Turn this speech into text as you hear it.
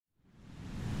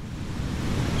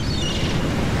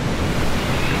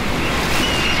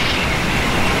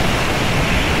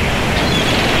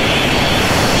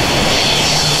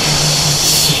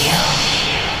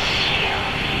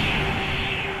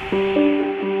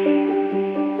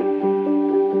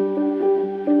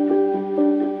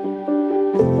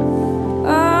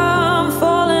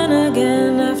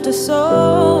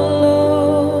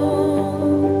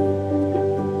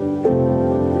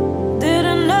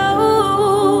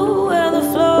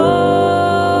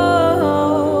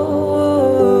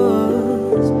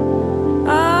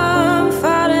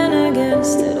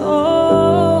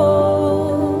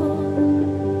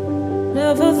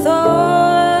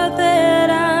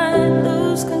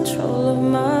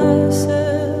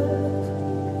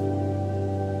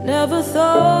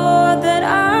thought that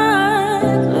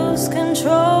I'd lose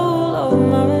control of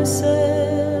myself.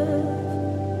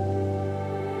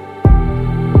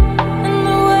 And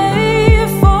the way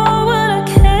forward I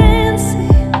can't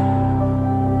see,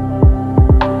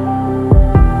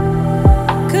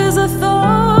 'cause I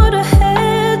thought I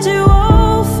had you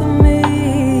all for me.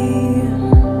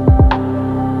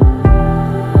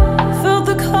 Felt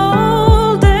the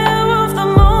cold air of the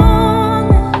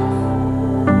morning.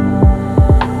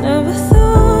 Never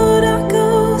thought I'd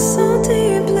go so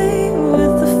deeply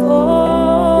with the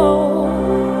fall.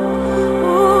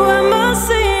 Ooh, have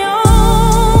mercy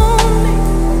on me.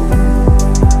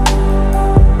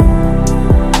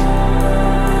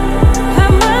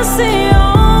 Have mercy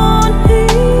on me.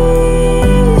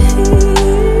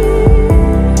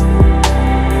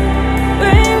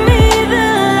 Bring me the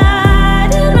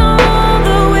light and all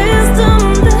the wisdom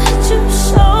that you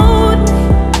showed me.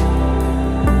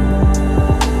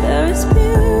 There is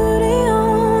beauty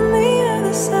on the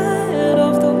other side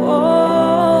of the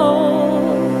wall.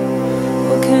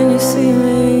 Oh, can you see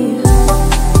me?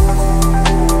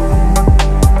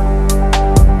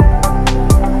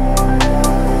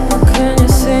 Oh, can you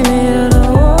see me at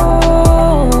all?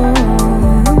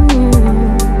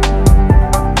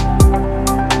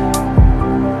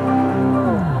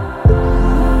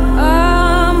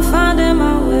 I'm finding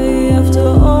my way after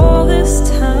all this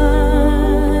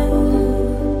time,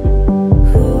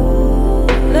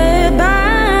 led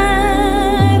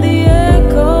by the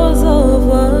echoes of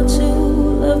what you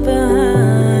left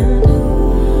behind.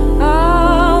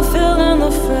 I'll fill in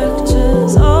the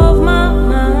fractures of my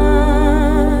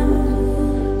mind.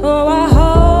 Oh, I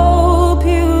hope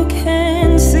you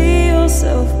can see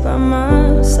yourself by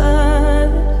my side.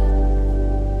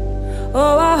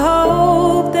 Oh, I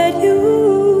hope that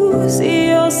you see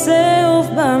yourself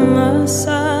by my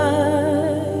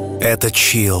side. Это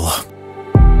чил.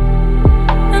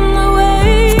 And the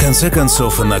way В конце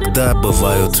концов, иногда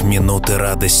бывают минуты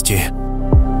радости.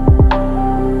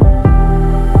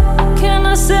 can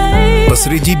I say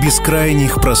Посреди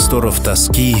бескрайних просторов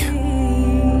тоски,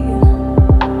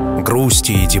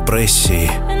 грусти и депрессии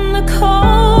in the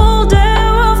cold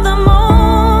air of the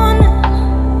morning?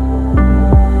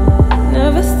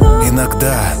 Never thought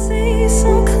иногда I'd see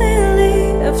so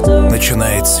clearly after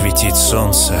начинает светить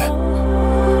солнце.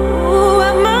 Ooh,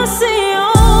 have mercy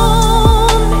on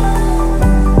me.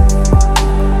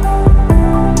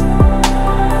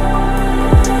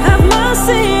 Have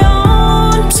mercy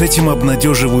on me. С этим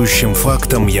обнадеживающим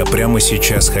фактом я прямо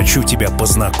сейчас хочу тебя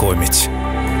познакомить.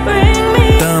 Bring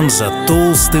me Там за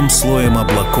толстым слоем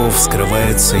облаков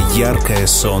скрывается яркое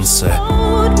солнце,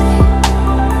 hold me.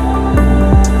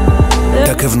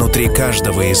 как и внутри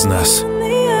каждого из нас. On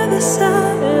the other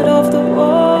side of the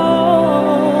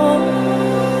wall.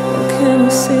 Oh, can you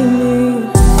see me?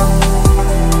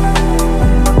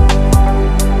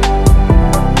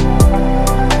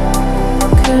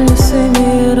 Can you see me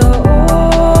at all?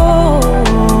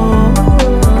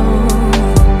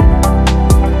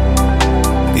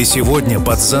 И сегодня,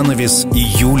 под занавес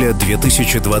июля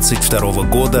 2022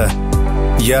 года,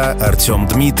 я, Артем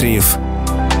Дмитриев,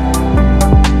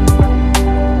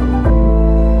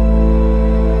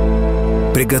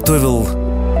 приготовил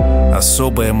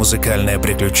особое музыкальное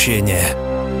приключение.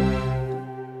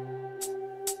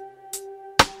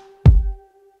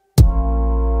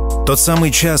 Тот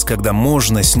самый час, когда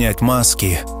можно снять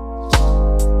маски,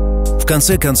 в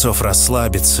конце концов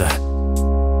расслабиться,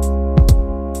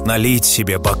 налить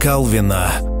себе бокал вина,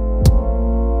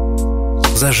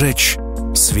 зажечь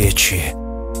свечи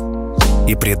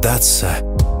и предаться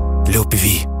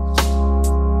любви.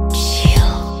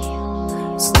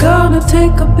 It's gonna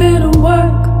take a bit of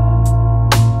work.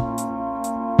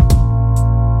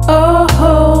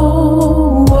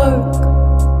 Oh, work.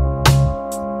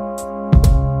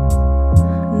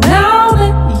 Now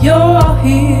that you're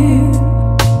here,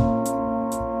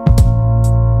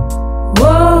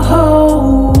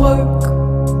 whoa, work.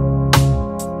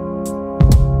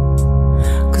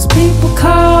 'Cause people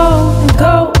come and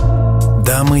go,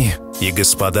 Дамы и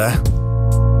господа,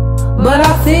 but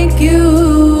I think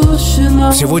you should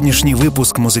know сегодняшний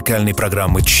выпуск музыкальной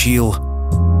программы «Чил»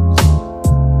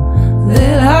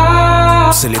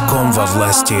 that целиком во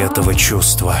власти этого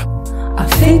чувства. I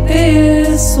think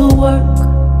this will work.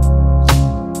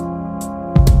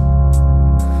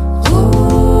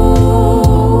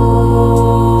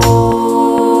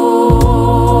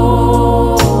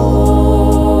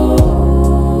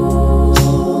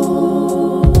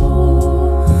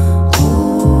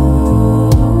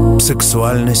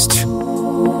 Сексуальность,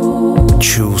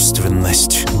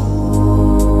 чувственность,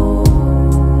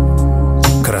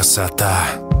 красота,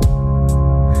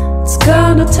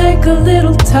 gonna take a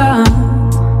little time,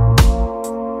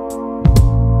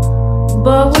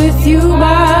 but with you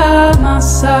by my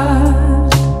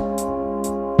side,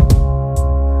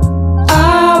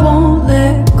 I won't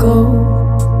let go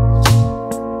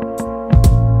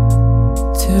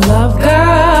till I've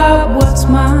got what's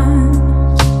mine.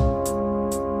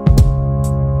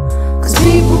 'Cause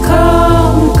people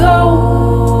come and go,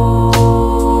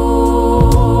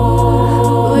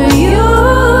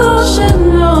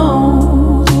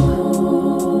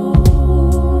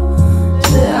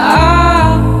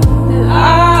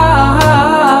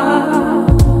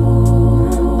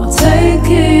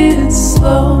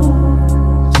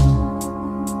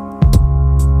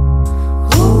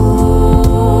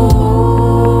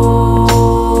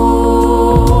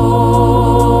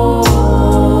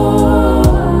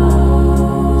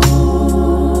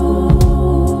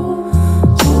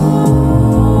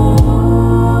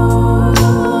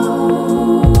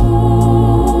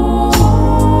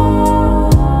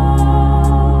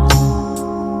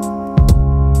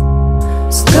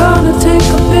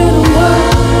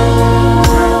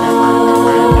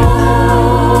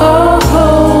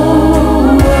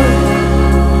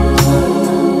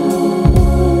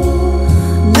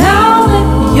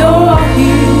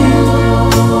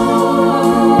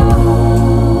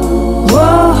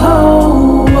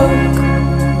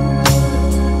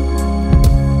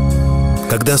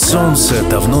 Когда солнце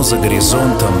давно за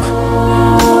горизонтом,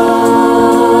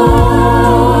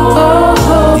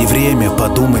 и время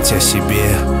подумать о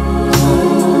себе,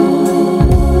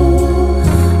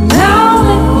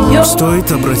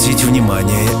 стоит обратить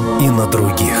внимание и на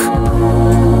других.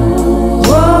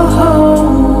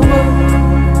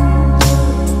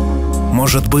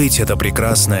 Может быть, это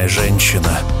прекрасная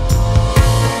женщина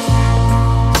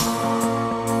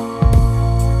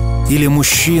или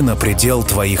мужчина — предел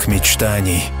твоих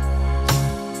мечтаний.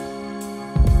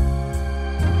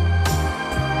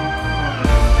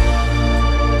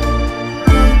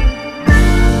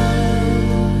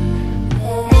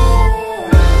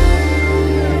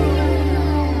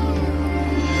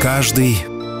 Каждый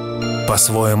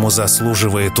по-своему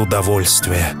заслуживает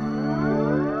удовольствия.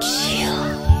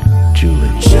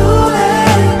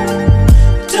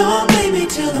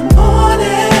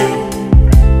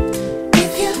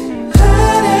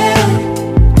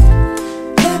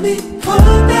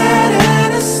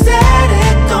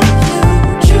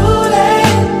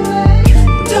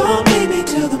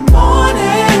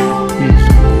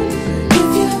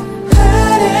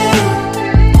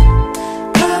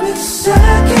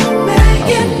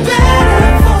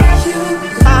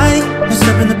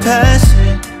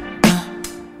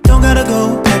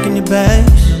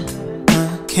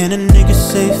 Can a nigga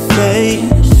save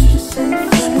face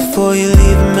before you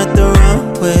leave him at the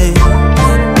runway?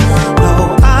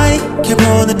 No, I can't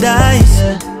roll the dice.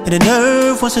 Hit a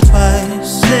nerve once or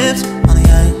twice, slipped on the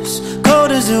ice.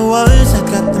 Cold as it was, I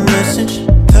got the message.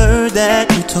 Heard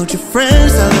that you told your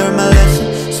friends I learned my lesson.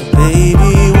 So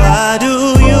baby, why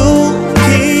do you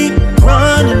keep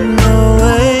running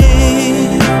away?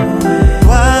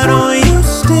 Why don't you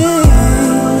stay?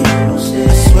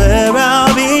 I swear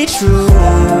I'll be true.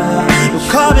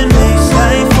 Carbon makes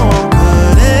life on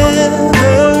could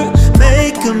ever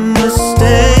make a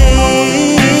mistake.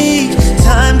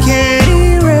 Time can't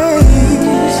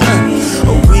erase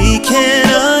what we can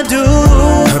undo.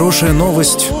 Хорошая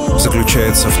новость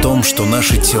заключается в том, что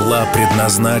наши тела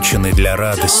предназначены для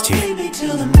радости.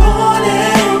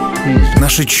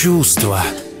 Наши чувства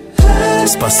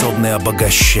способны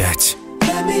обогащать.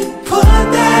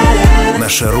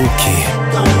 Наши руки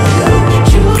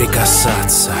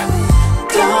прикасаться.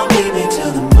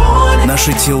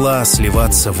 Наши тела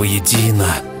сливаться воедино.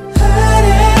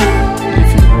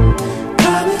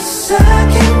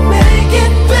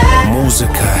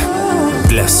 Музыка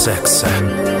для секса.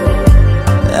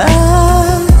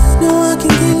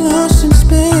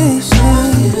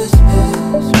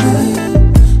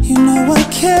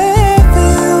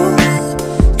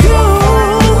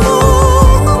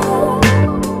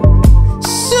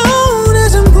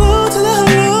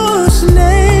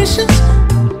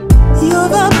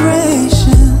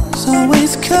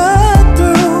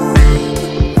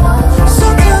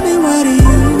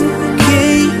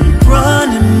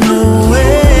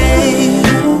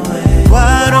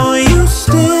 Why don't you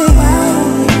stay?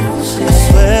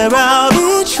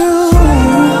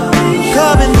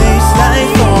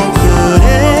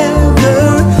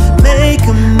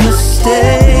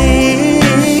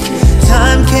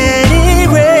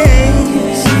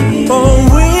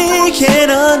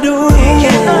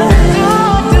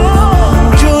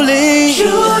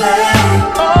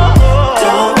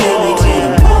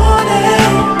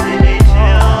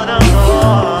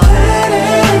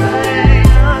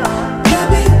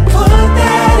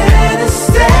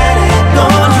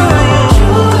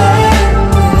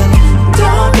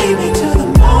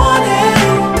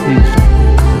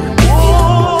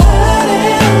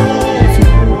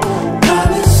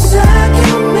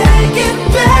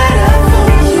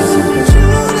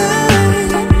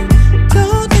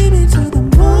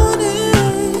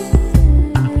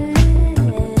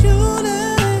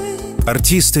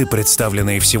 Артисты,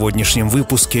 представленные в сегодняшнем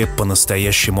выпуске,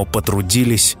 по-настоящему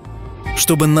потрудились,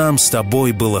 чтобы нам с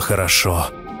тобой было хорошо.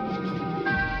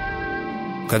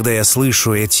 Когда я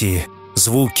слышу эти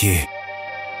звуки,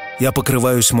 я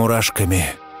покрываюсь мурашками.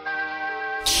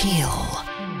 Chill.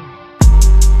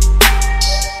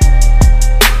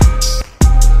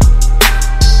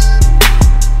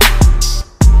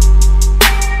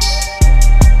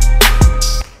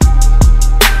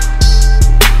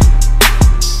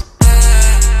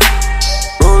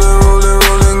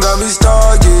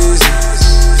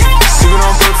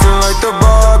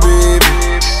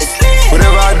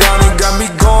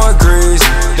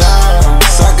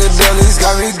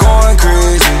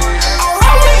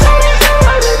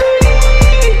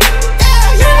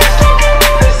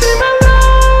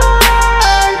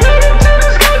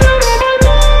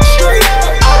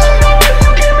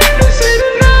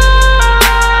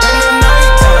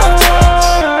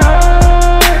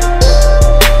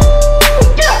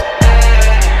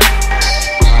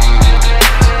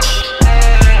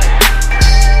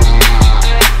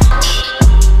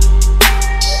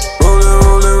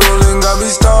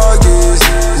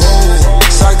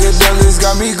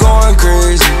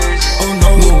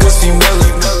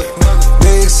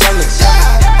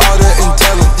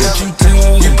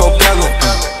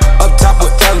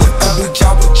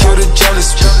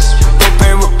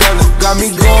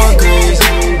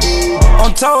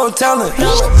 Talent.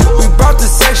 We brought the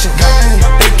section.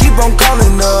 They keep on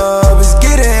calling up. It's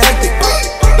getting hectic.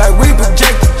 Like we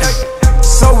projected.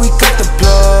 So we cut the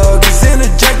plug. It's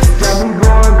interjected. Got me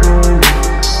going crazy.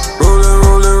 Rolling,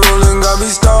 rolling, rolling. Got me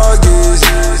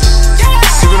stargazing.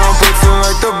 Sipping on perfume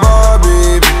like the bar,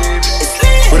 baby.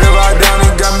 Whatever I down,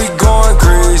 it got me going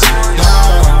crazy.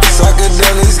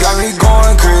 Psychedelics got me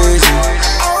going crazy.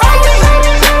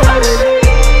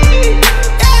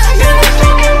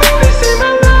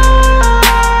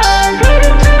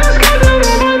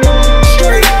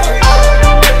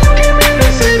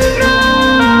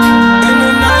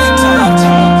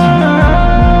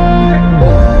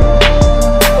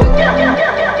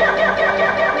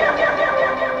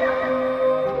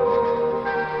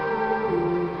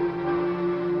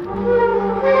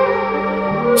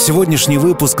 Сегодняшний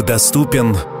выпуск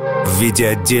доступен в виде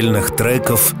отдельных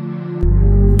треков,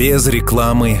 без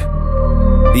рекламы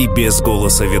и без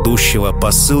голоса ведущего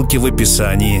по ссылке в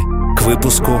описании к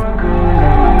выпуску,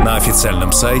 на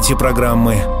официальном сайте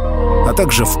программы, а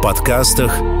также в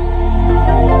подкастах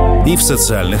и в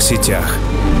социальных сетях.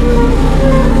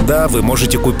 Да, вы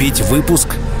можете купить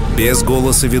выпуск без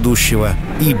голоса ведущего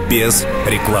и без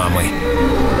рекламы.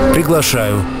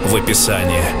 Приглашаю в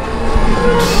описание.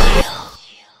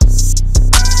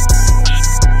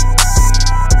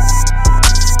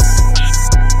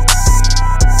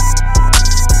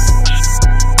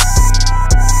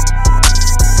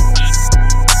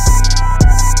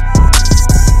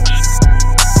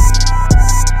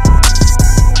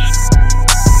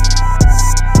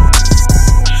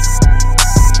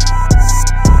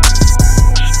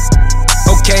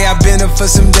 For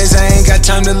some days I ain't got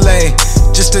time to lay.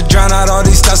 Just to drown out all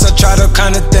these thoughts, I tried all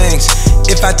kind of things.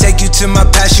 If I take you to my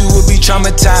past, you will be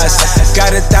traumatized.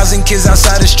 Got 1,000 kids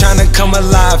outside that's trying to come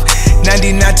alive.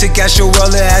 99 took Astro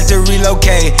Roller, had to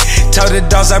relocate. Told the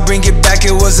dolls I bring it back,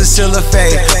 it was a still a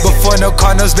fade. Before no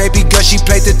Cardinals, baby girl, she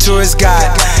played the tourist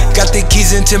guide. Got the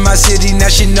keys into my city, now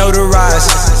she notarized.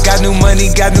 Got new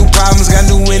money, got new problems, got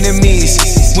new enemies.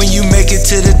 When you make it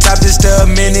to the top, just the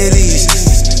amenities.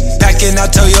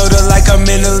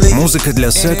 Музыка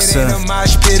для секса —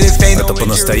 это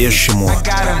по-настоящему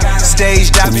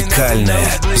уникальное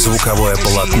звуковое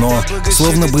полотно,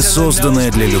 словно бы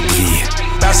созданное для любви.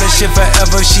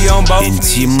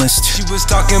 Интимность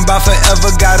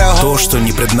 — то, что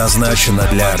не предназначено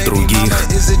для других,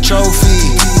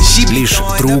 лишь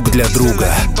друг для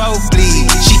друга.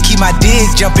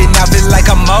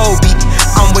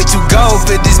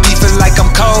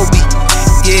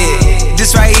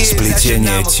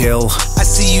 Сплетение тел.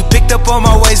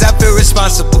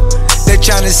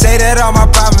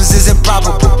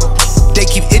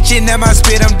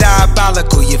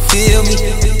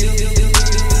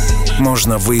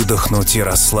 Можно выдохнуть и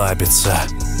расслабиться,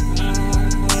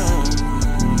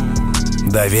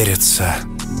 довериться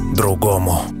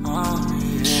другому.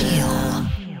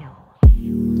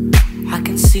 I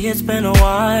can see it's been a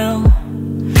while.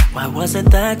 Why was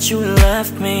it that you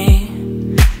left me?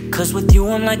 'Cause with you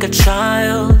I'm like a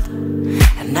child,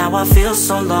 and now I feel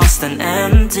so lost and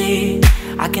empty.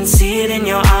 I can see it in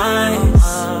your eyes.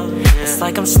 It's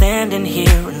like I'm standing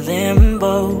here in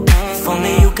limbo. If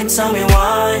only you can tell me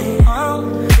why,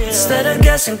 instead of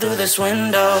guessing through this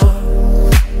window.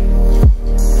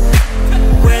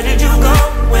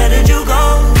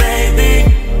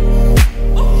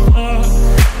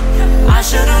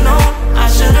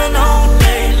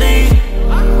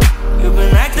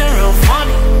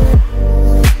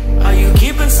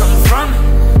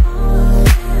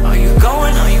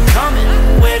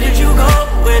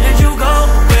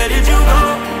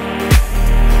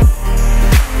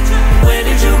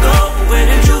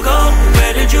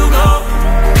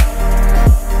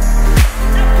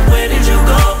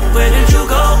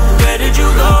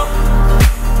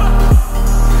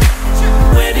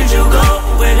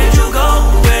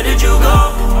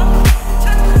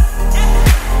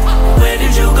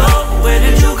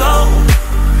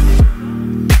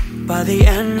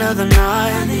 of the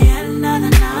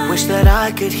night. Wish that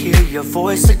I could hear your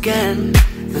voice again.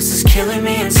 This is killing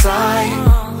me inside.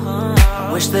 I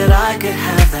wish that I could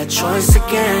have that choice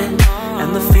again,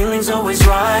 and the feeling's always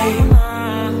right.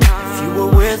 If you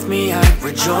were with me, I'd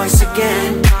rejoice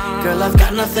again. Girl, I've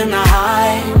got nothing to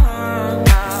hide.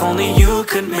 If only you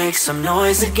could make some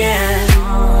noise again.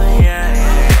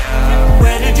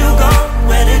 Where did you go?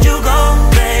 Where did you go,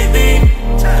 baby?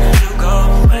 Where did you go?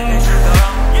 Where did you go?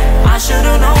 I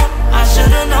should've known, I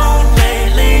should've known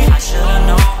lately. I should've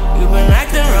known. You've been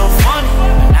acting real funny.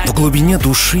 В глубине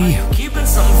души,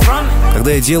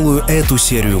 когда я делаю эту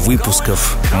серию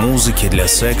выпусков музыки для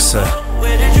секса,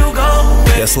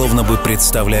 я словно бы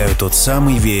представляю тот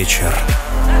самый вечер.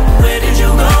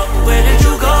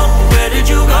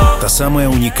 Та самая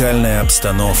уникальная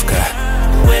обстановка,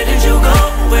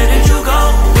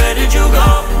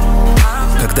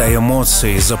 когда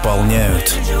эмоции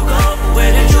заполняют,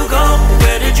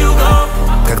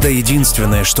 когда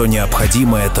единственное, что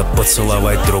необходимо, это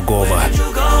поцеловать другого,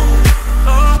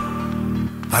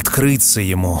 открыться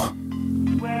ему,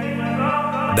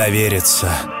 довериться.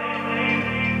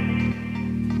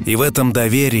 И в этом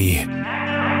доверии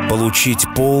получить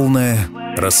полное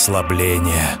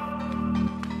расслабление.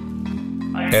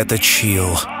 Это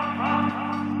Chill.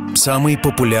 Самый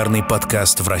популярный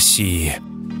подкаст в России.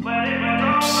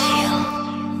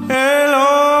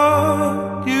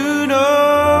 Hello, you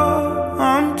know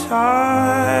I'm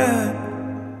tired.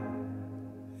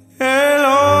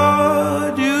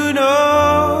 Hello, you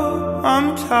know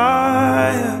I'm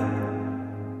tired.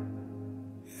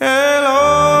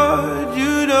 Hello,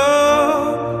 you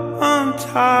know I'm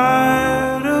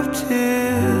tired of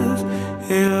tears.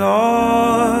 Hey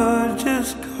Lord,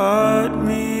 just cut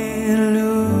me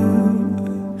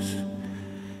loose.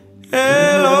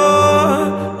 Hey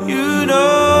Lord, you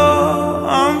know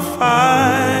I'm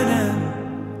fighting.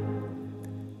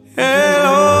 Hey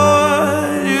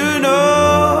Lord, you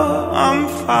know I'm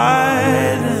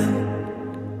fighting.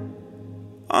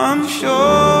 I'm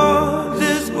sure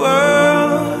this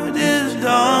world is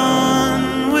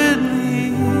done with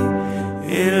me.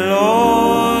 Hey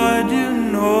Lord, you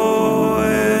know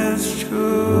it's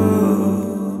true.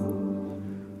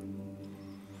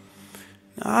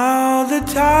 Now the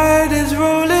tide is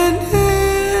rolling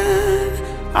in.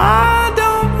 I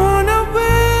don't wanna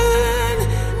win.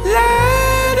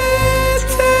 Let it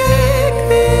take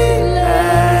me.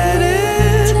 Let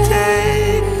it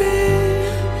take me.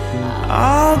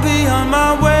 I'll be on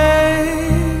my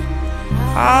way.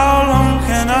 How long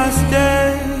can I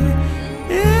stay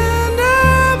in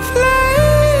a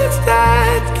place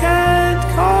that can't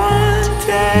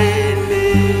contain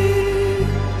me?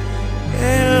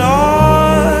 Hey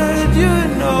Lord, you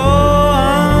know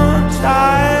I'm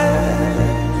tired.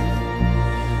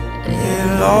 Hey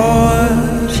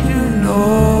Lord, you know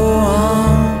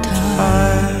I'm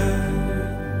tired.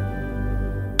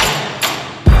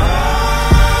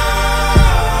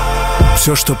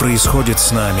 Все, что происходит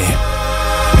с нами,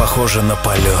 похоже на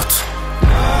полет.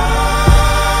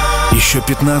 Еще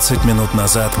 15 минут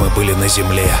назад мы были на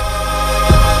земле.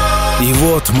 И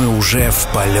вот мы уже в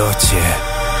полете.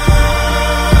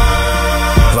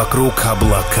 Вокруг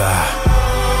облака.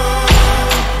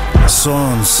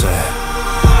 Солнце.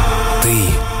 Ты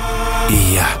и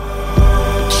я.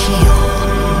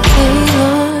 Hey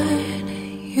Lord,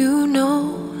 you know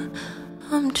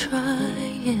I'm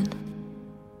trying.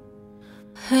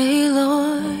 Hey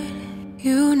Lord,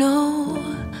 you know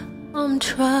I'm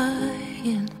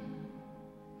trying.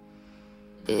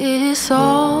 It's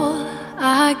all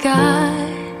I got.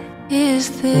 Is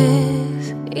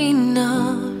this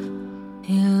enough?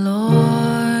 Hey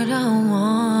Lord, I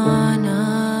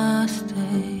wanna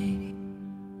stay.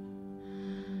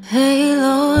 Hey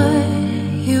Lord,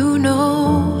 you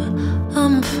know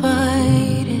I'm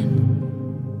fighting.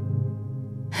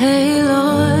 Hey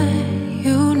Lord,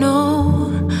 you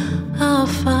know I'll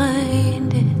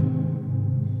find it.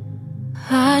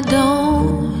 I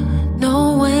don't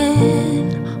know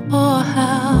when or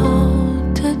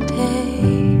how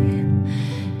today.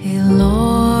 Hey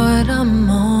Lord, I'm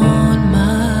on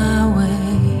my way.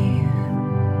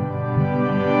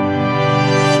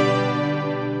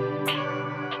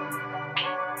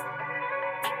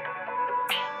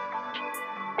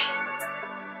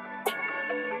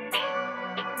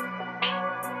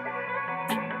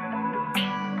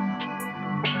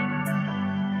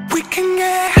 We can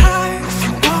get high if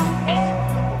you want,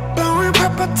 blowing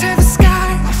purple to the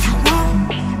sky if you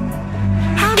want.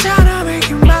 I'm tryna make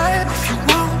you mine if you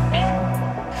want,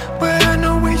 but I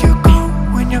know where you go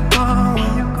when you're gone.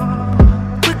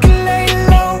 We can lay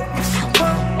low if you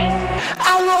want.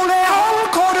 I won't let all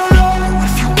quarter low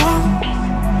if you want.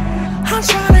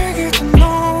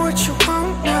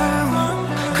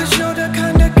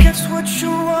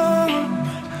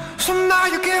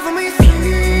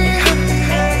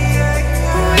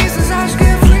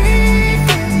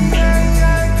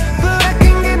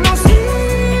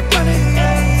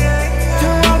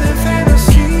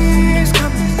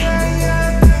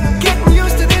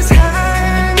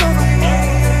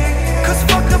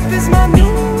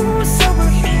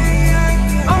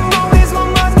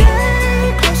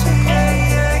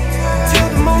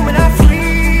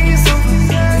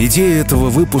 Идея этого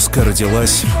выпуска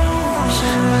родилась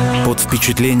под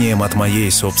впечатлением от моей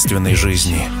собственной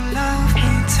жизни.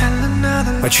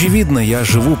 Очевидно, я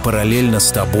живу параллельно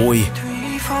с тобой,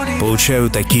 получаю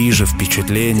такие же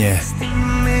впечатления.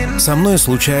 Со мной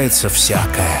случается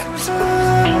всякое.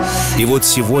 И вот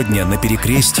сегодня на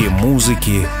перекрестии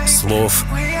музыки, слов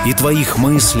и твоих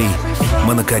мыслей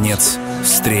мы, наконец,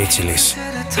 встретились.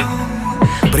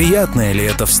 Приятная ли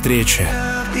эта встреча?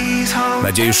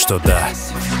 Надеюсь, что да.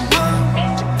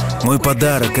 Мой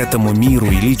подарок этому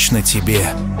миру и лично тебе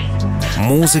 —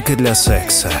 музыка для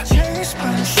секса.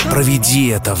 Проведи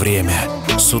это время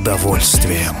с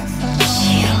удовольствием.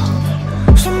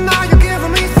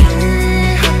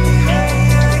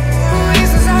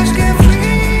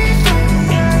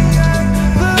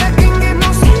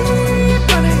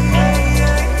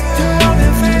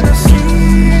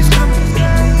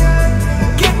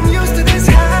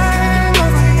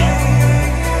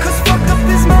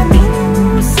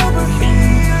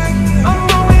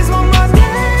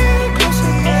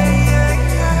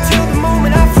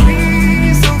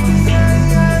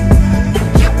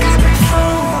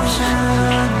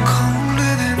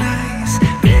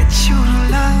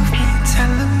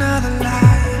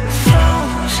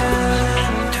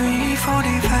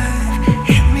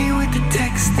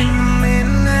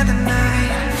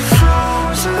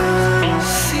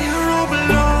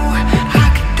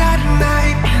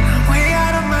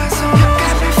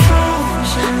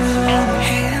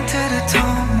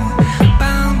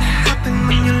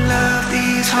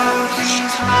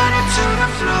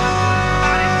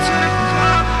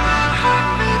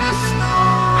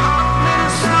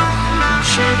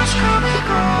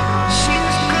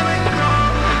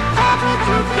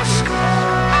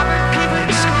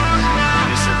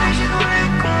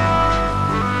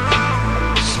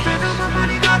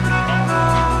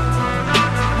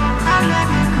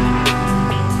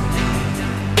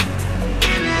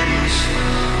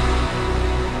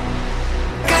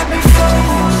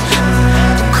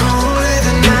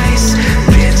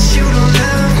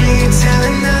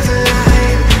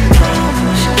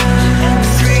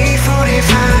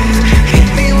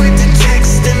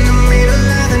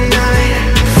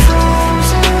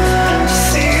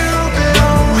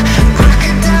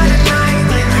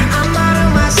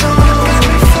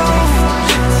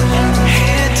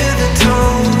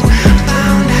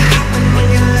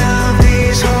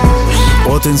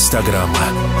 От Инстаграма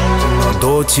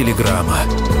до Телеграма,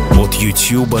 от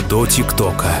Ютьюба до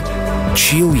ТикТока.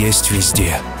 Чил есть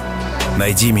везде.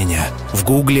 Найди меня в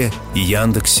Гугле и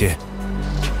Яндексе.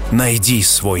 Найди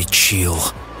свой чил.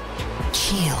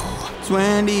 Chill.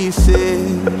 26,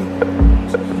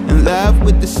 in love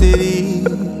with the city.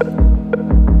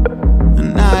 The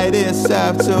night is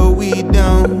soft so we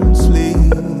don't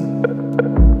sleep.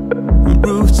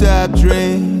 Rooftop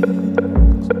drinks,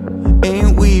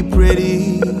 ain't we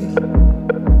pretty?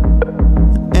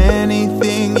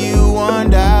 Anything you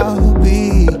want, I'll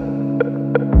be.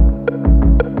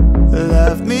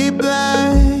 Love me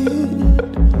blind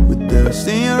with thirst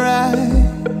in your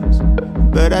eyes,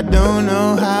 but I don't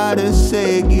know how to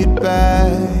say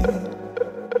goodbye.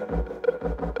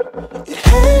 It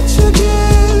hurts so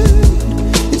good,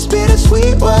 it's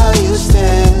bittersweet while you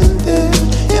stand there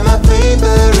in my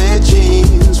favorite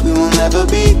jeans. We will never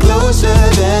be closer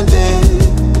than this.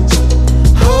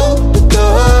 Hold the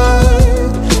door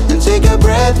and take a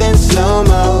breath in slow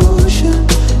motion,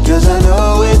 'cause I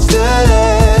know it's the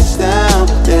last time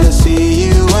that I see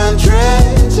you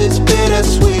undress. It's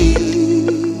bittersweet.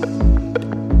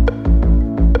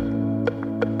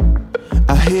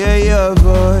 I hear your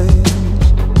voice,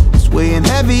 it's weighing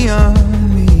heavy on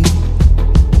me.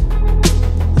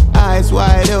 Eyes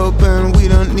wide open, we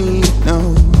don't need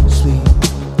no sleep.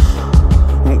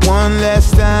 One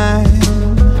last time,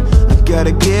 I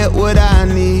gotta get what I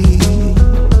need,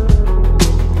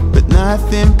 but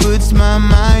nothing puts my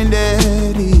mind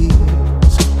at ease.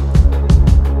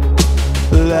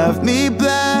 Love me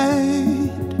blind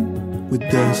with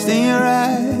dust in your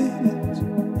eyes,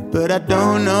 but I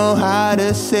don't know how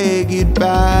to say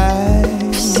goodbye.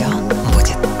 Все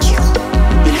будет chill.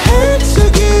 It hurts so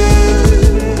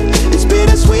good, it's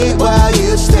bittersweet while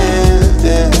you stand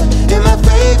there in my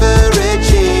favorite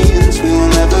jeans. We will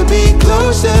never be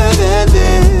closer than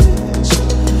this.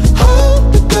 Hold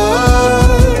the door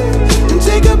and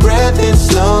take a breath in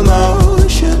slow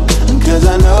motion, 'cause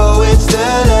I know it's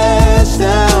the last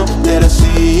time that I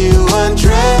see you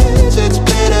undress. It's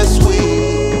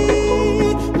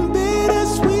bittersweet,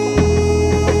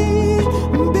 bittersweet,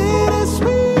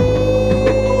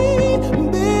 bittersweet,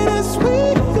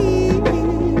 bittersweet.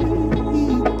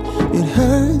 It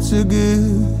hurts so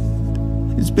good,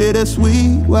 it's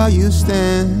bittersweet while you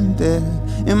stand there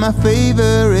in my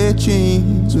favorite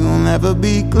jeans. We'll never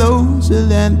be closer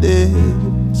than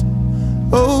this.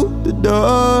 Hold the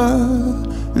door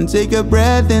and take a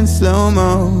breath in slow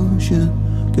motion,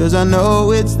 'cause I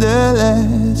know it's the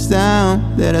last time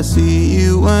that I see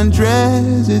you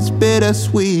undress. It's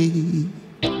bittersweet.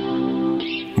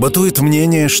 Бытует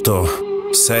мнение, что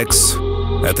секс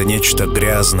 — это нечто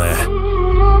грязное,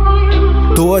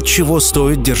 то, от чего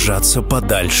стоит держаться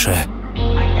подальше.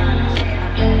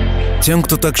 Тем,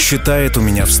 кто так считает, у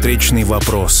меня встречный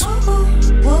вопрос.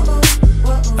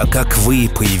 А как вы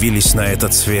появились на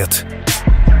этот свет?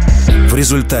 В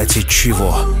результате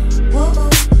чего?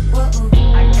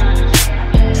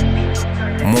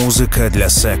 Музыка для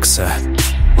секса.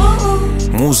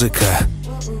 Музыка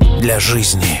для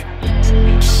жизни.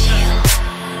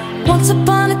 Once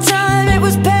upon a time it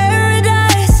was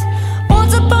paradise.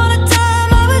 Once upon a time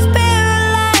I was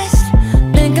paralyzed.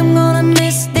 Think I'm gonna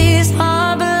miss these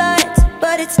harbor lights,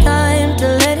 but it's time to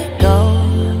let it go.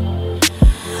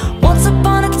 Once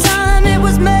upon a time it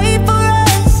was made for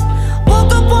us.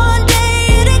 Woke up one day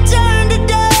and it turned to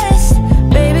dust.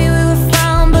 Baby, we were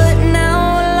found, but now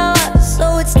we're lost,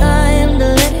 so it's time to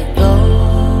let it go.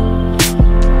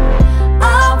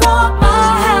 I want my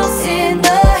house in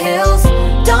the hills.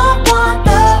 Don't want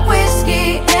the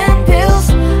whiskey and pills.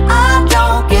 I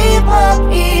don't give up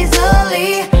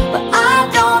easily, but I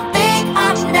don't think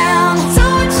I'm down. So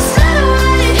just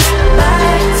run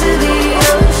back to the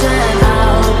ocean.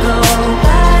 I'll go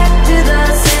back to the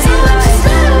city lights.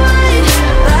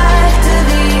 Back to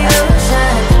the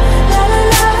ocean. La la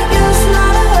la, you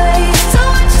slide away. So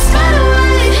just run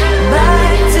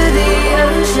back to the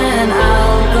ocean.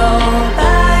 I'll go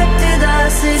back to the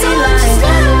city lights.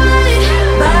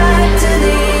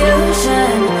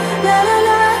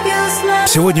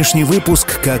 Сегодняшний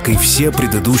выпуск, как и все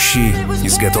предыдущие,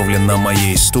 изготовлен на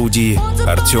моей студии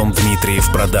ARTEM DMITRIEV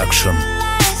Production.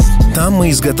 Там мы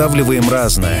изготавливаем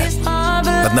разное.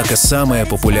 Однако самая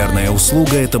популярная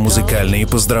услуга — это музыкальные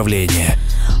поздравления.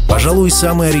 Пожалуй,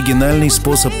 самый оригинальный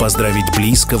способ поздравить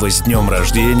близкого с днем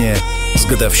рождения, с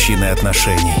годовщиной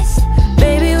отношений.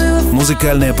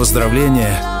 Музыкальное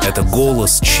поздравление — это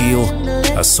голос, чил,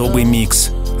 особый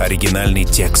микс, оригинальный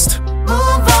текст.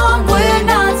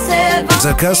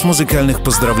 Заказ музыкальных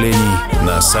поздравлений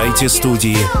на сайте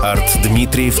студии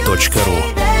artdmitriev.ru.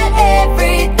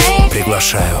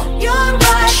 Приглашаю.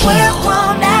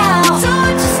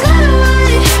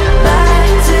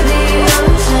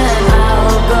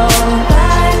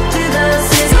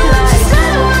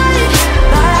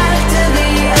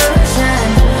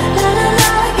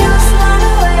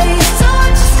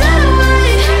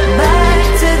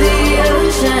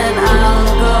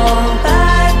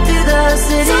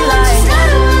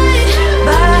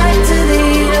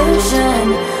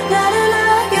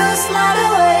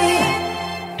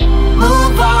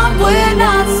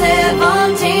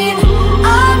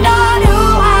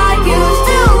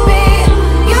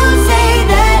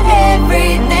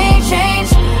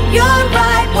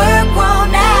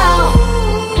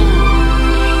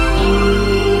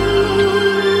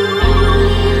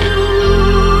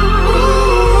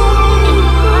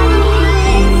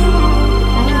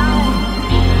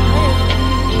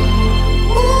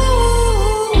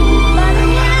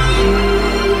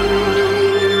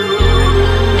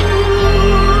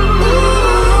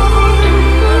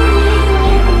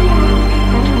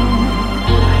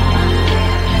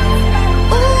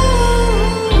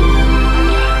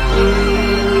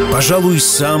 Пожалуй,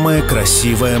 самая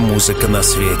красивая музыка на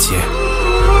свете.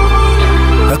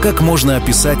 А как можно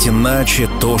описать иначе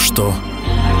то, что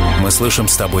мы слышим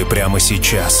с тобой прямо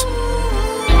сейчас?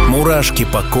 Мурашки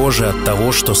по коже от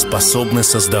того, что способны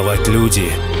создавать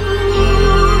люди.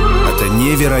 Это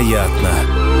невероятно,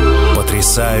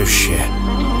 потрясающе,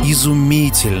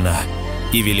 изумительно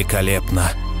и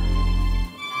великолепно.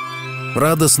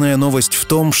 Радостная новость в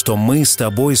том, что мы с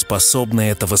тобой способны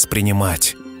это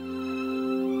воспринимать.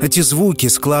 Эти звуки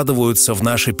складываются в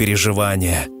наши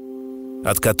переживания,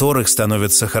 от которых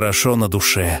становится хорошо на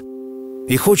душе.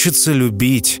 И хочется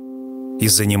любить и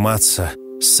заниматься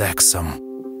сексом.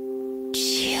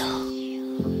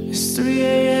 It's 3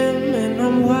 a.m. and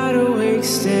I'm wide awake,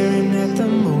 staring at the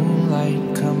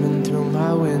moonlight coming through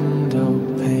my window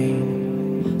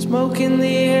pane. Smoke in the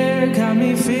air got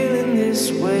me feeling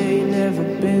this way. Never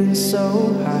been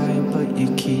so high, but you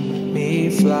keep me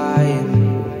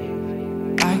flying.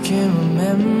 I can't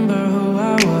remember who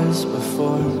I was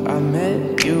before I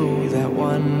met you that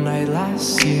one night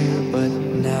last year, but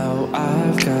now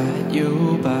I've got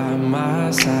you by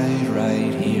my side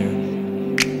right here.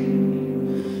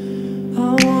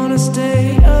 I wanna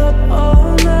stay up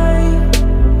all night.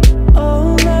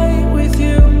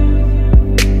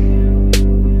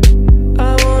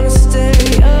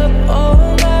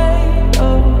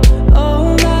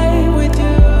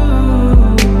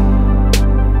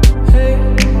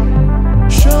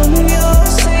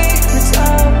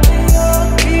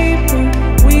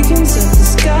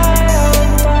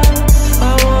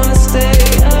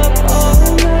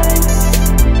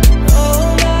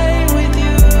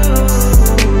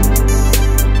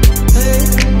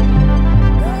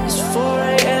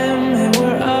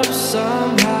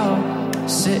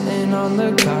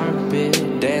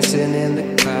 carpet, dancing in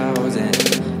the clouds. And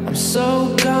I'm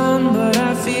so gone, but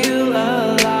I feel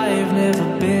alive.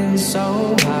 Never been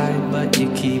so high, but you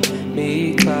keep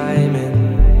me climbing.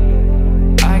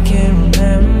 I can't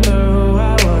remember who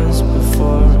I was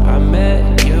before I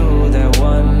met you that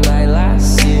one night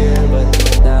last year,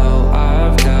 but now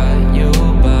I've got you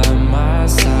by my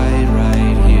side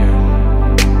right here.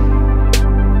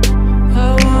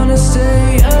 I wanna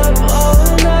stay up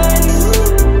all night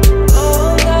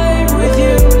with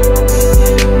you.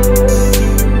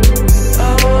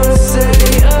 I wanna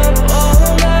stay up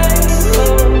all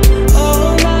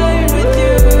night with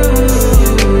you.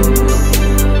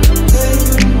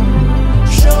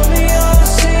 Show me all the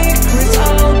secrets,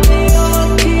 I'll be your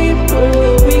keeper.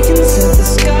 We can set the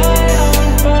sky on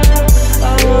fire. I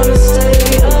wanna stay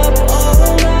up all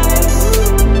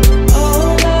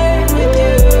night with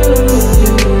you.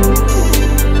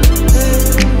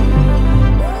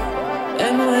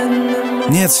 And when the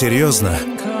Нет, серьезно,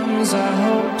 morning comes, I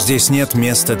hope здесь нет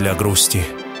места для грусти.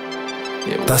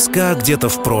 Тоска где-то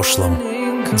в прошлом,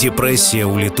 депрессия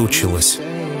улетучилась.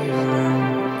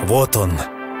 Вот он,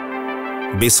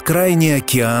 бескрайний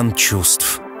океан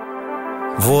чувств.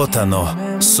 Вот оно,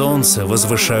 солнце,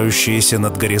 возвышающееся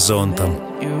над горизонтом.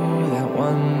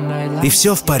 И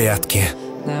все в порядке,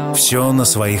 все на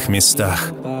своих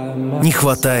местах. Не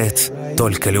хватает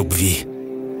только любви.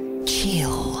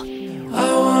 Chill.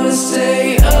 I wanna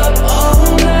stay up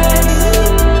all night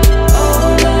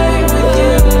with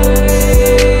you.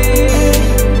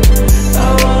 I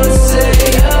wanna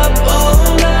stay up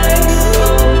all night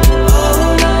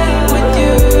with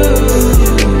you.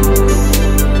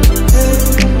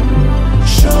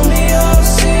 Show me all the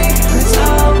secrets,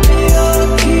 I'll be your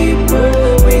keeper.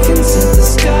 We can set the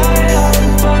sky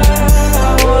on fire. I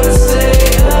wanna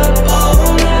stay up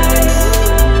all night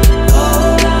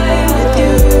with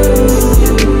you.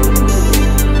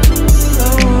 I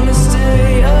wanna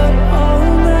stay up all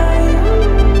night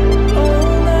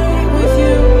with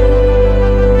you.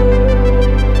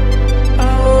 I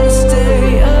wanna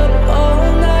stay up all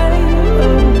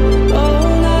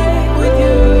night with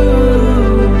you.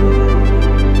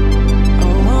 I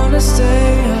wanna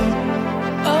stay up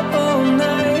all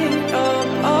night,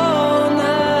 all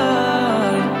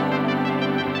night.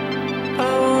 I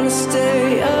wanna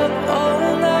stay up all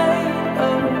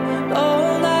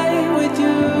night with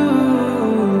you.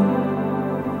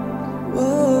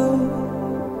 Whoa.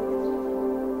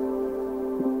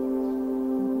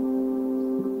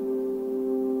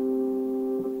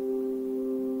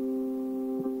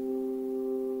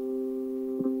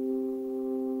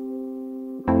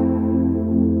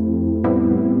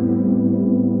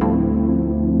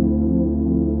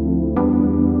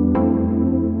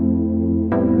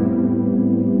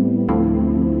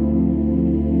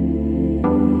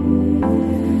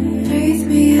 Breathe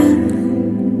me in,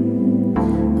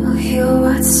 I'll heal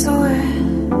what's sore.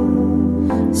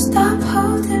 Stop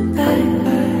holding back,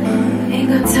 ain't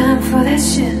got time for that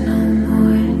shit no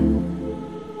more.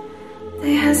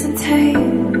 They hesitate,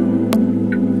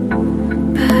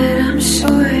 but I'm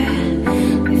sure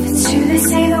if it's true they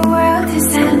say the world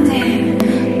is ending,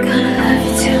 gonna love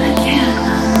you till I can't no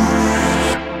more.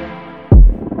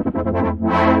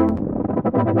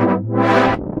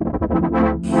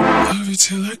 Love you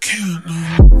till I can't no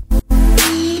more.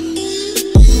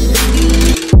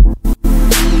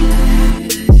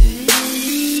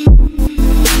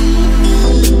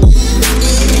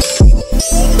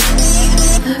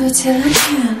 Love you till I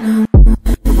can't no more.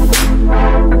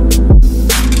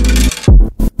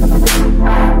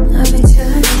 Love you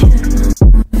till I can't no more.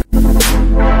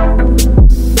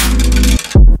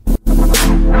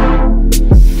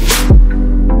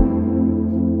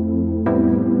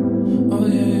 Oh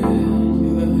yeah.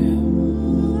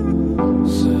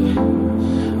 So,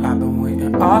 I've been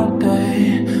waiting all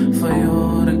day for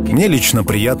you to get. Мне лично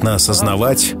приятно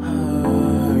осознавать,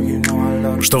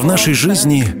 что в нашей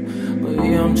жизни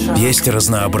есть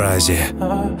разнообразие.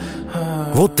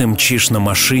 Вот ты мчишь на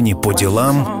машине по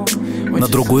делам на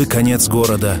другой конец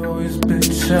города,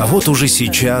 а вот уже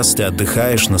сейчас ты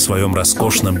отдыхаешь на своем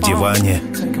роскошном диване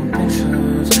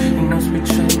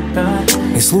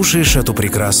и слушаешь эту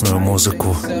прекрасную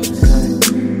музыку.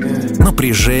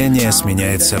 Напряжение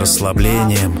сменяется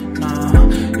расслаблением,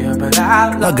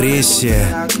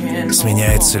 агрессия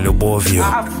сменяется любовью.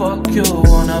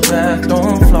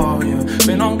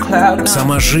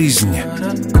 Сама жизнь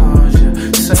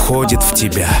входит в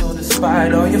тебя.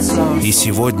 И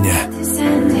сегодня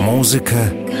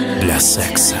музыка для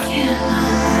секса.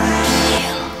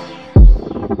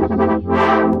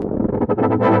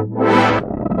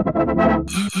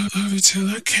 Love you till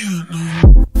I can't no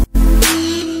more.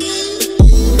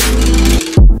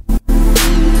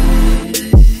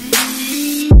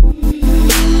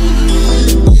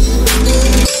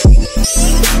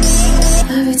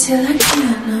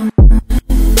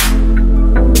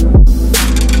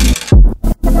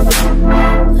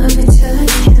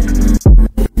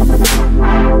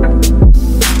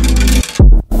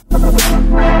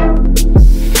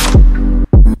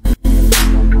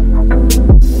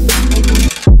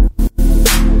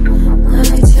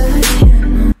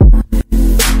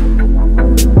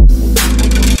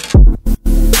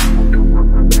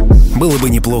 бы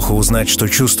неплохо узнать, что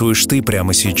чувствуешь ты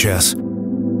прямо сейчас.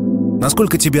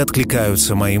 Насколько тебе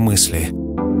откликаются мои мысли.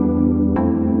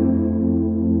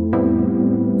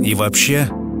 И вообще,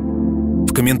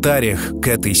 в комментариях к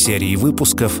этой серии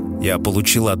выпусков я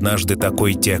получил однажды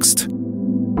такой текст.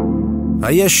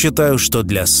 А я считаю, что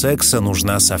для секса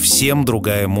нужна совсем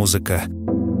другая музыка.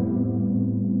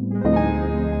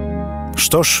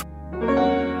 Что ж,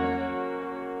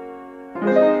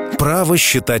 право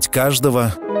считать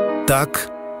каждого так,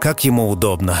 как ему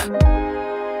удобно.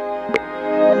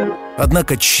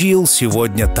 Однако чил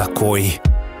сегодня такой,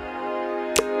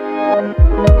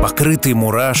 покрытый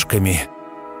мурашками,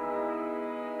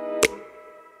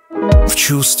 в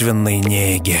чувственной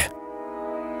неге.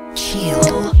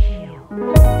 Chill.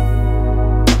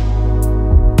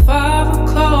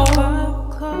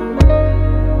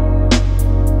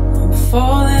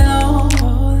 Falling on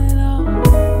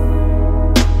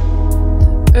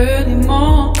early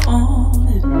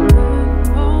morning,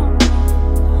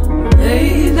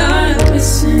 late night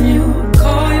missing you.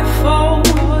 Call your phone,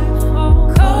 but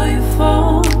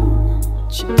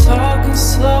you're talking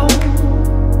slow.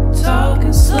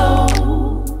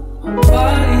 My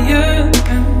body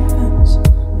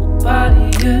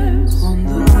yearns, on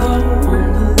the low,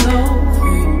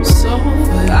 for you so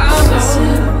bad. I'm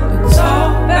sipping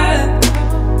talk back.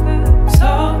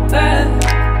 Then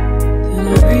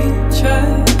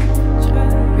I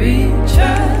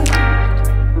retract.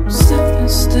 I'm sipping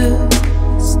still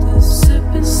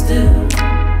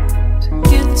to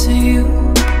get to you,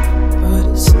 but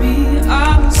it's me I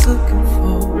was looking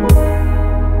for.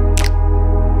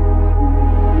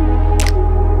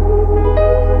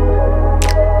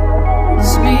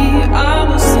 It's me I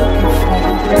was looking for.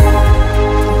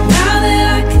 Now that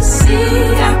I can see,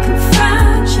 I can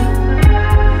find you.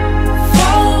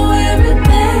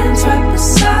 Right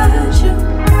beside you.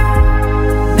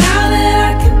 Now that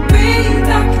I can breathe, I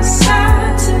can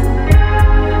sigh to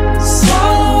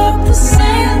swallow up the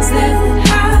sands that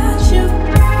hide you.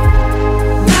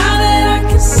 Now that I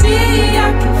can see, I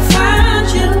can find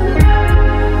you.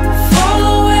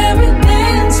 Follow where it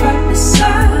lands right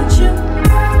beside you.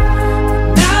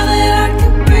 Now that I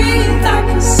can breathe, I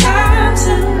can sigh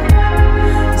to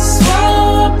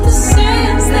swallow up the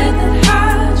sands that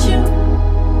hide you.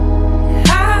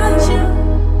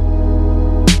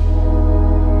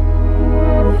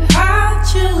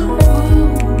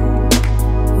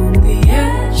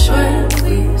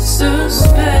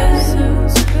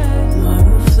 My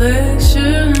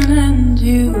reflection and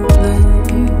you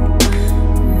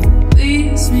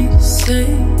leads me to say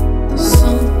there's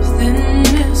something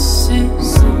missing.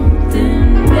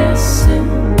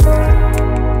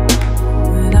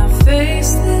 When I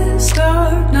face this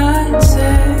dark night,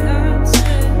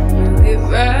 you get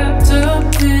wrapped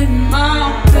up in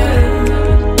my bed.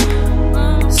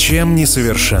 Чем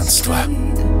несовершенство?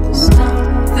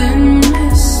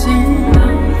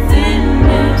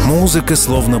 Музыка,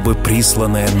 словно бы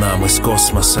присланная нам из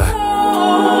космоса.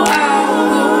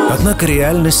 Однако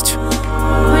реальность,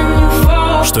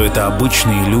 что это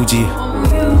обычные люди,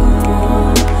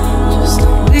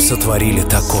 сотворили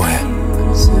такое.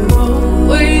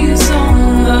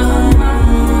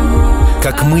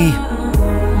 Как мы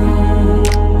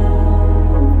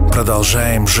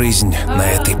продолжаем жизнь на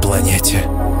этой планете.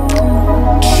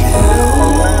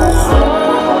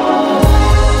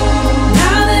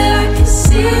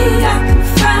 I can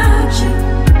find you.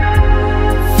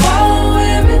 Follow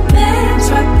where it lands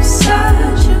right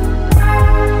beside you.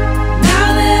 Now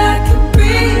that I can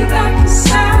breathe, I can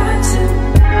sigh to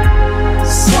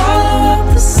swallow up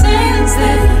the sands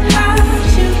that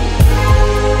hide you.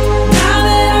 Now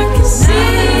that I can see,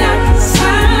 I can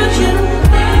find you.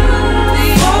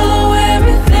 Follow where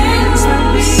it lands right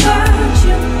beside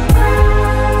you.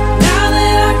 Now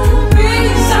that I can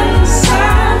breathe, I can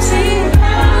sigh to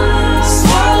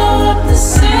the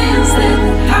sands that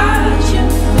hide you.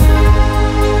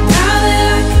 Now that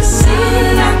I can see,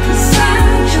 I can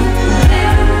find you.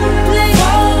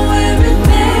 Follow where it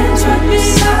lands right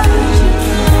beside you.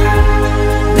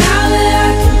 Now that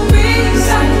I can breathe,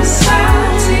 I can sigh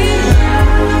to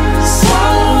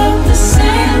swallow up the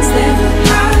sands that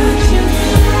hide you.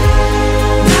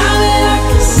 Now that I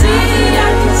can see,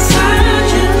 I can find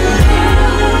you.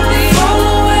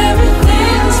 Follow where it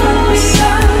lands right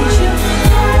beside you.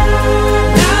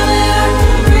 Now that I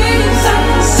can breathe, I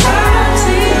can sigh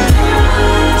to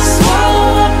swallow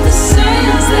up the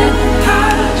sands that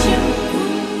hide you.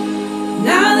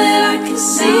 Now that I can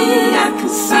see, I can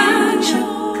find you.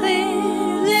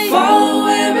 Follow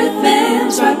where it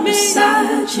lands right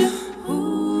beside you.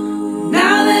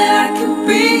 Now that I can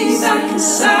breathe, I can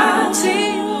sigh to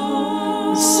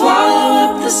swallow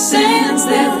up the sands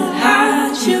that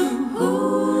hide you.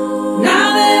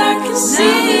 Now that I can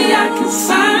see, I can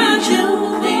find you.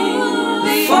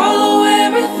 Follow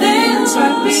everything's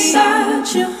right beside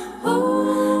you.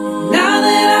 Now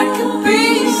that I can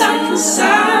breathe, I can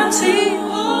sigh to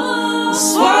you.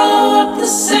 Swallow up the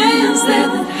sands that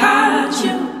hide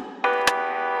you.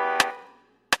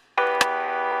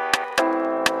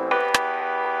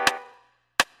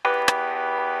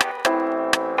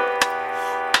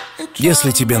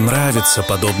 Если тебе нравится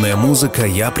подобная музыка,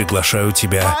 я приглашаю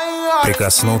тебя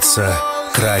прикоснуться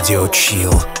к радио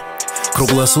Chill.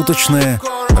 Круглосуточная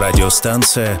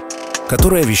радиостанция,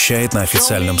 которая вещает на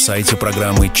официальном сайте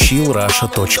программы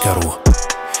chillrusha.ru.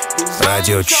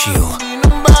 Радио Chill.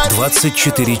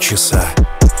 24 часа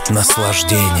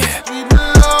наслаждения.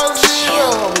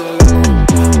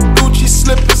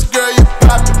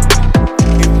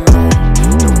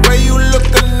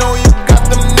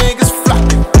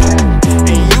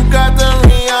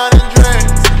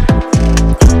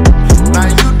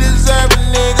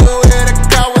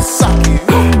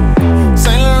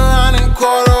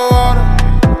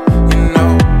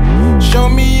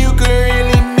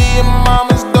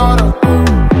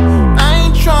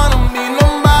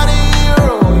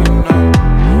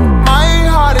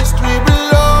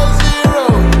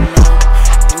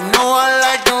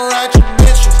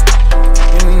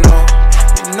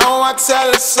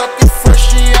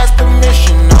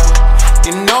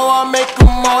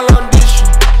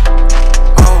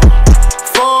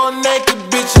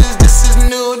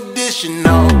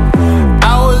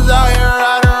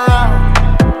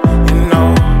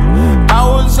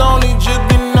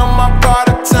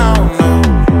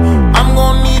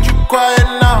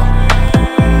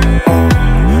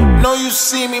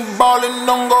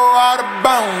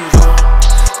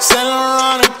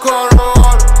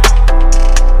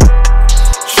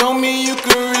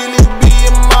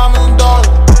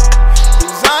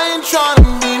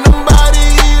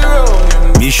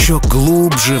 Еще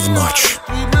глубже в ночь.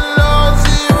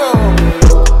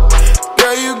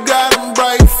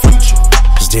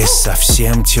 Здесь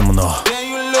совсем темно.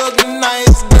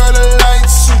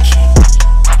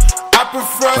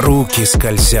 Руки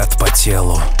скользят по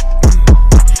телу.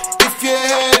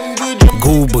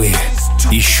 Губы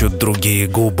ищут другие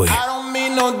губы.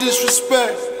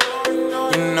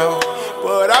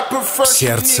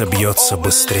 Сердце бьется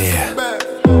быстрее.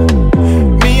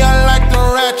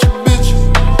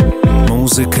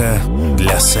 Музыка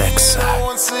для секса.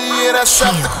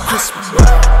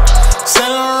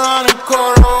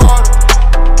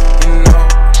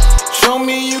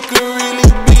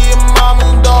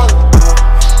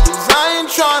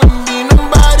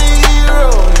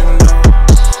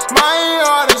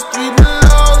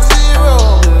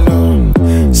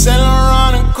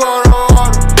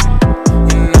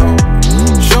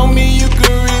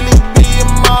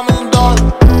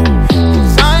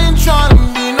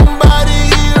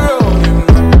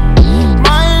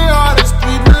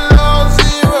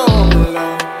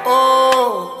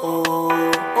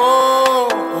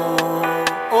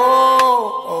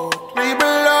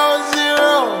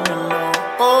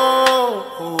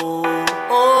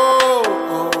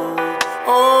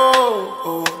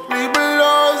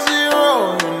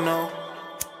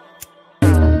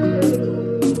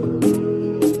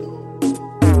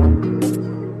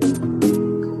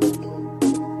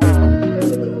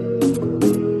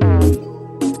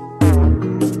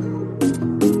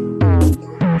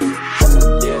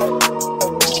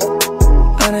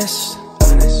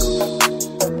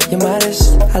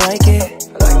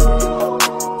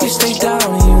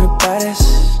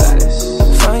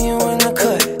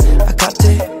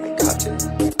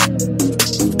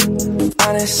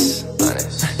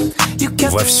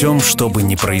 Во всем, что бы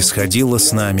ни происходило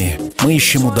с нами, мы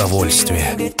ищем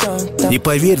удовольствие. И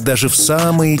поверь, даже в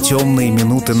самые темные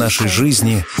минуты нашей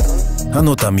жизни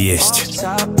оно там есть.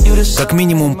 Как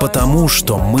минимум потому,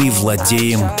 что мы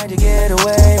владеем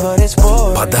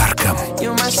подарком.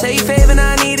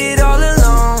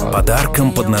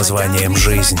 Подарком под названием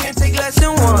 «Жизнь».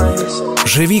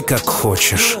 Живи как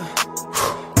хочешь.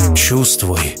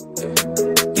 Чувствуй.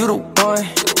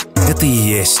 Это и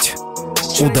есть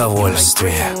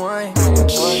удовольствие.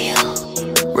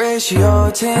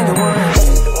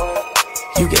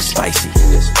 You get spicy.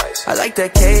 I like the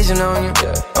occasion on you.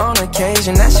 On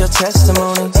occasion, that's your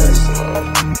testimony.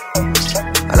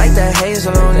 I like that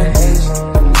hazel on you.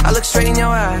 I look straight in your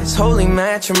eyes, holy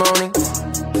matrimony.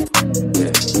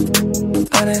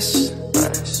 Honest,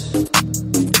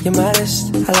 you're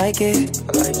modest, I like it.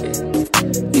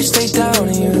 You stay down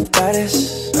and you're the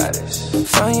baddest.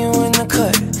 Found you in the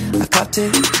cut, I copped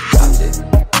it.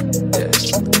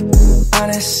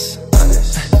 Honest,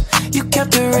 you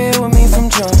kept it real with me from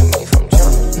jump.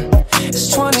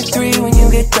 It's 23 when you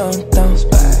get dumped.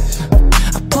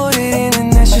 I put it in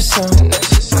and that's your song.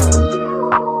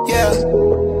 Yeah,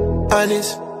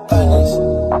 honest,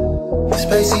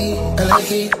 spicy, I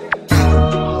like it.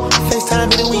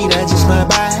 FaceTime in the weed, I just might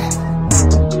buy.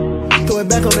 Throw it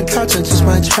back on the couch, I just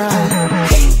might try.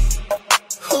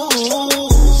 Ooh,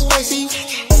 spicy,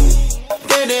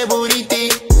 get that booty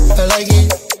thick, I like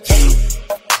it.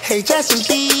 Hey, Justin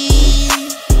B,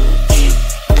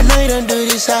 I know you don't do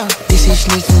this out. This is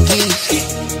sneaking geek.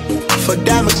 For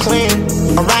Diamond Clan,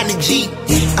 I'm riding a Jeep.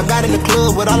 I got in the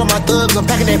club with all of my thugs, I'm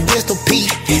packing that pistol P.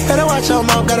 Better watch your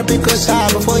mouth, gotta pick a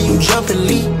side before you jump and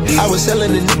leap. I was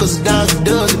selling the nickels, dimes, and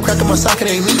dubs, and cracking my socket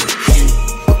ain't me.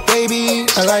 Baby,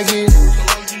 I like it.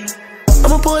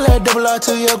 I'ma pull that double R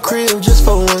to your crib just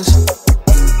for once.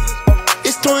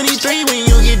 It's 23 when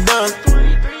you get done.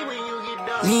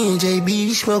 Me and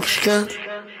JB smoke skunk.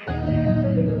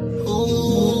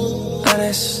 Ooh,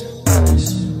 Honest,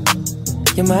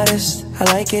 you're modest, I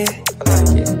like it.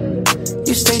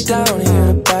 You stay down and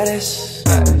you're the baddest.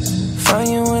 Find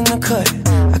you in the cut,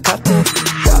 I copped it.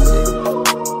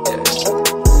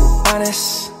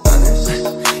 Honest,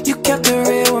 you kept it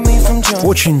real with me from jump.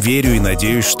 Очень верю и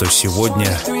надеюсь, что сегодня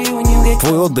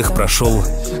твой отдых прошел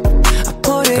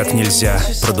как нельзя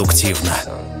продуктивно.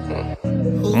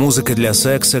 Музыка для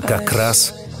секса как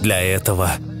раз для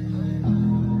этого.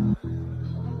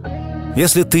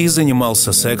 Если ты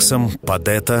занимался сексом под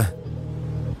это,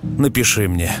 напиши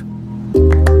мне.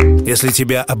 Если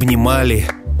тебя обнимали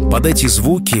под эти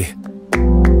звуки,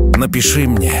 напиши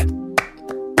мне.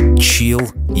 Чил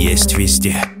есть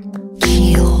везде.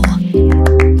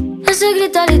 Ese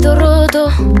gritarito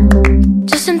roto,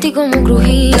 yo sentí como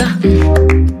crujía.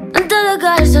 Antes de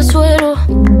caerse al suelo,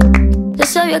 ya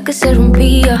sabía que se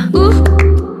rompía.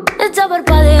 Está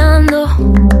parpadeando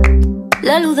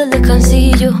la luz del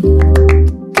descansillo.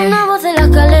 Una voz de la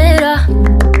escalera,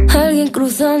 alguien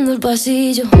cruzando el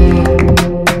pasillo.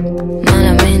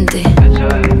 Malamente,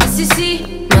 sí,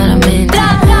 sí, malamente.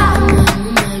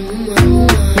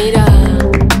 Mira,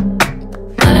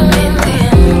 malamente,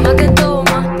 pa' que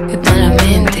toma, que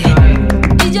malamente.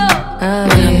 Y yo,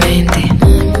 malamente.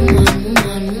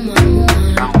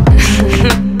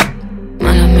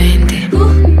 Malamente.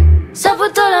 Se ha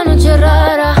puesto la noche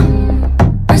rara,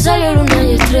 me salió luna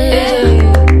y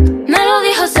estrella. Me lo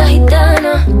dijo esa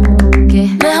gitana, que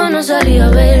mejor no salí a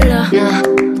verla.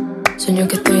 Sueño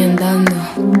que estoy andando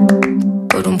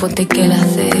por un puente que la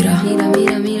acera. Mira,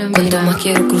 mira, mira, mira. Cuanto más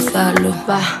quiero cruzarlo,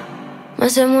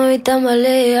 más se mueve y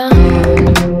tambalea.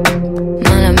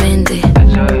 Malamente,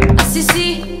 así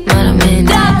sí,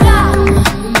 malamente.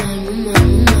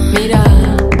 Mira,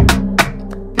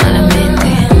 malamente,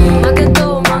 pa' que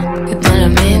toma, que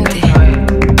malamente.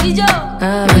 Y yo,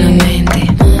 malamente.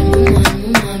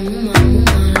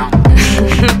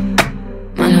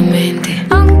 Malamente.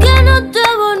 Aunque no esté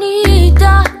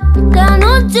bonita la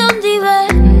noche donde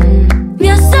voy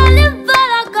a salir para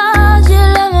la calle,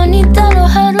 la manita,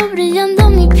 los aros brillando,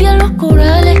 mi piel, los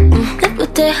corales. Después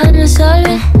déjame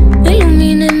salven, me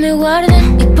iluminen, me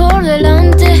guarden y por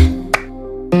delante.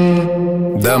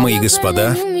 Дамы и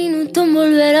господа,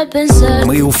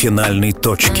 мы у финальной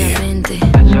точки.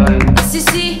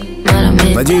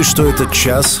 Надеюсь, что этот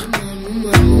час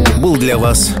был для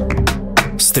вас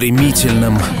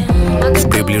стремительным в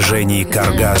приближении к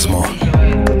оргазму.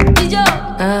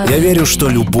 Я верю, что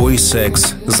любой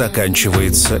секс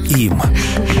заканчивается им.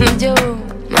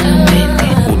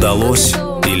 Удалось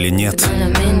или нет?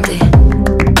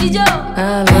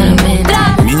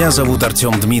 Меня зовут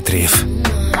Артем Дмитриев.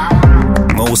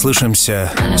 Мы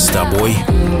услышимся с тобой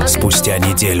спустя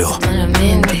неделю.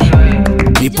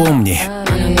 И помни,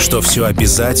 что все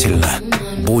обязательно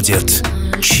будет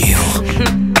чил.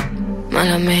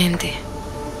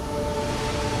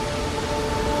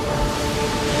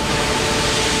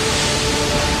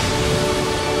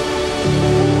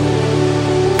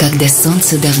 Когда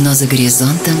солнце давно за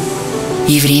горизонтом,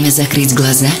 и время закрыть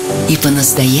глаза и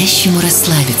по-настоящему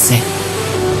расслабиться,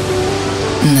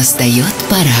 настает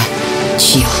пора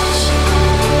чил.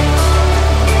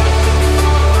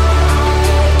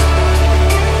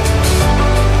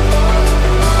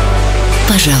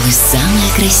 Пожалуй, самая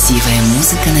красивая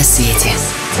музыка на свете.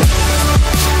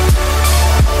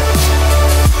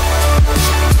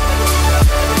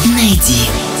 Найди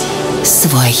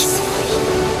свой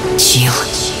чил.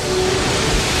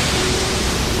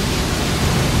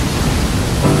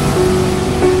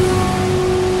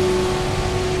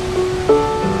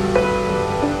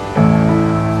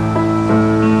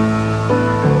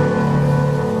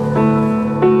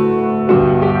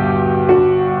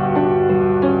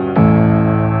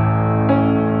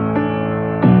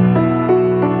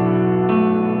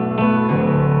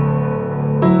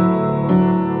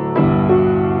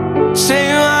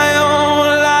 Save my own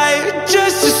life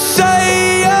just to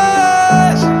say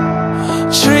yes.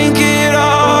 Drink it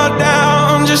all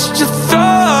down just to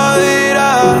throw it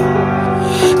up.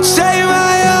 Save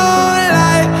my own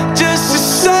life just to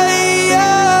say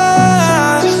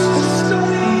yes.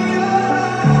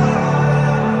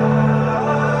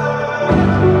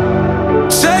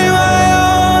 Save my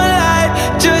own life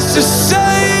just to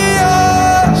say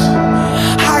yes.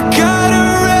 I got a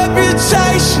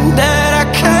reputation that I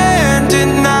can't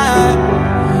deny.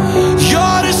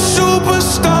 You're the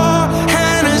superstar,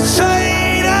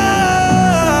 entertain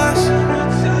us.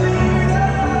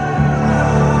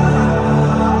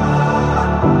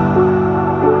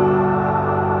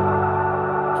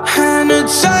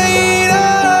 Entertain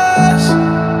us.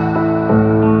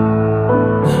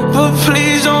 But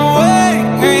please don't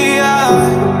wake me up.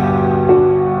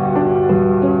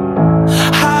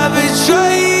 I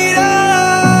betrayed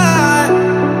us,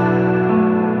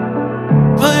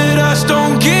 but us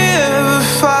don't give a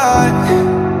fuck.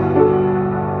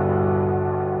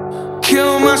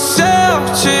 Kill myself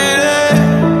today.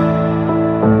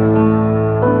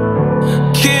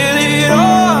 Kill it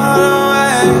all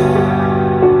away.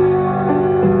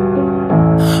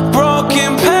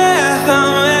 Broken path I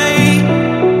made.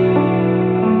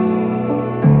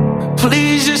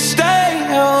 Please just stay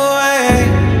away.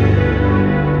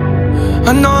 I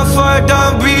know I fucked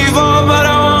up before, but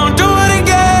I won't do it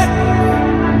again.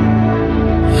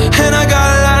 And I got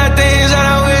a lot of things that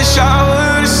I wish I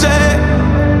would've said.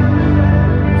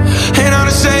 And I'm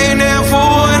the same damn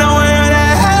fool when I wear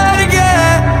that hat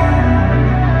again.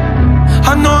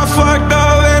 I know I fucked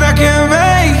up and I can't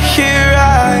make it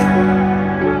right.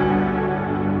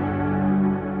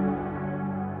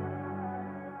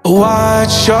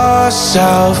 Watch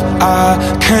yourself, I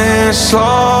can't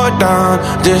slow down.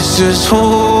 This is who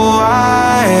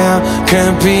I am,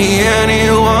 can't be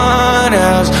anyone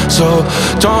else. So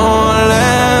don't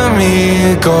let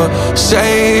me go.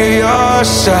 Save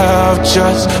yourself,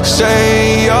 just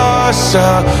save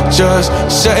yourself, just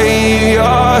save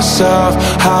yourself.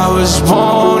 I was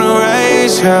born to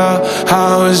raise hell,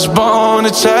 I was born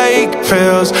to take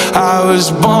pills, I was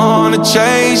born to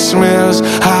chase meals,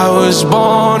 I was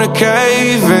born to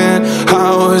cave in,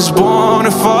 I was born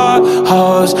to fuck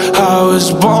hoes, I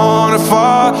was born to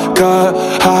fuck up,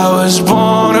 I was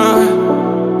born to.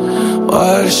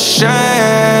 What a shame.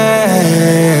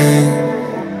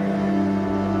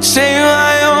 Save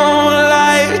my own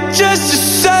life just to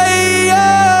say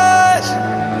yes.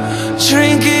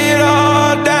 Drink it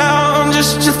all down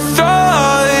just to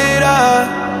throw it up.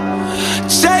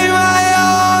 Save my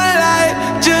own life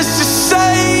just to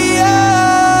say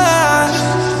yes.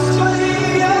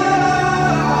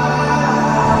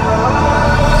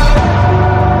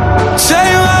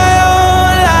 Save my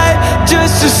own life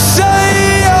just to say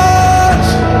yes.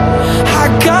 I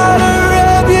got a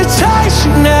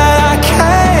reputation that I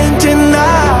can't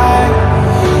deny.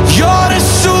 You're the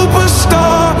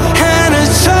superstar,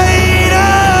 entertain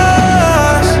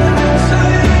us.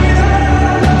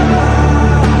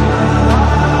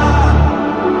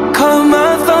 Cut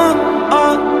my thumb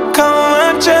off, cut my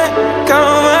check, cut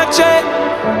my check.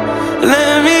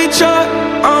 Let me choke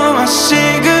on my shit.